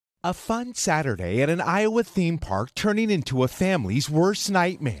A fun Saturday at an Iowa theme park turning into a family's worst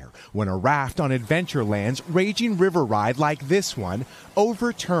nightmare when a raft on Adventureland's raging river ride like this one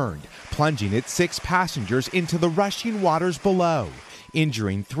overturned, plunging its 6 passengers into the rushing waters below,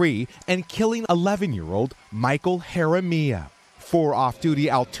 injuring 3 and killing 11-year-old Michael Jaramillo. 4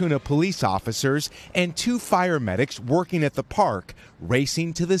 off-duty Altoona police officers and 2 fire medics working at the park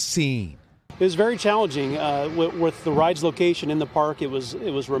racing to the scene. It was very challenging with the ride's location in the park. It was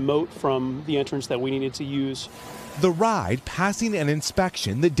remote from the entrance that we needed to use. The ride passing an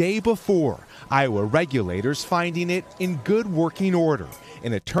inspection the day before, Iowa regulators finding it in good working order.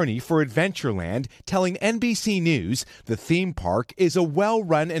 An attorney for Adventureland telling NBC News the theme park is a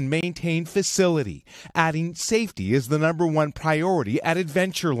well-run and maintained facility, adding safety is the #1 priority at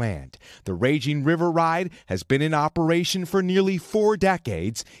Adventureland. The Raging River ride has been in operation for nearly 4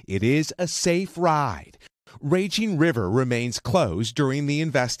 decades. It is a safe ride. Raging River remains closed during the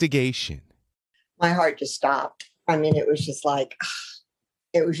investigation. My heart just stopped. I mean, it was just like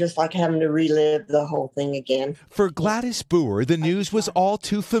having to relive the whole thing again. For Gladys Boer, the news was all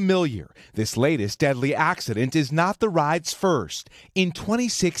too familiar. This latest deadly accident is not the ride's first. In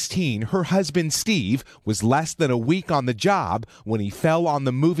 2016, her husband Steve was less than a week on the job when he fell on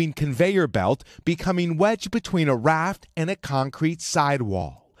the moving conveyor belt, becoming wedged between a raft and a concrete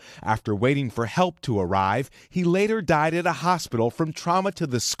sidewall. After waiting for help to arrive, he later died at a hospital from trauma to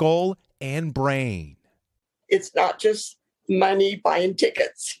the skull and brain. It's not just money buying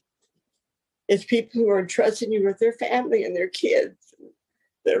tickets. It's people who are entrusting you with their family and their kids,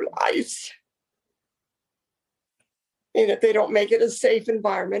 their lives. And if they don't make it a safe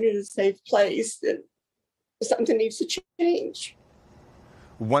environment and a safe place, then something needs to change.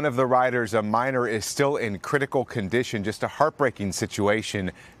 One of the riders, a minor, is still in critical condition. Just a heartbreaking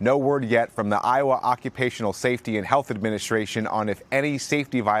situation. No word yet from the Iowa Occupational Safety and Health Administration on if any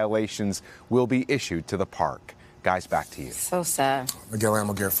safety violations will be issued to the park. Guys, back to you. So sad. Miguel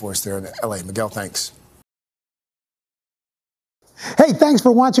Almaguer for us there in LA. Miguel, thanks. Hey, thanks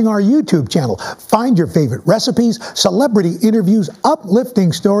for watching our YouTube channel. Find your favorite recipes, celebrity interviews,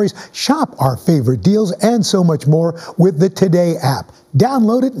 uplifting stories, shop our favorite deals, and so much more with the Today app.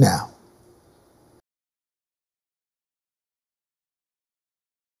 Download it now.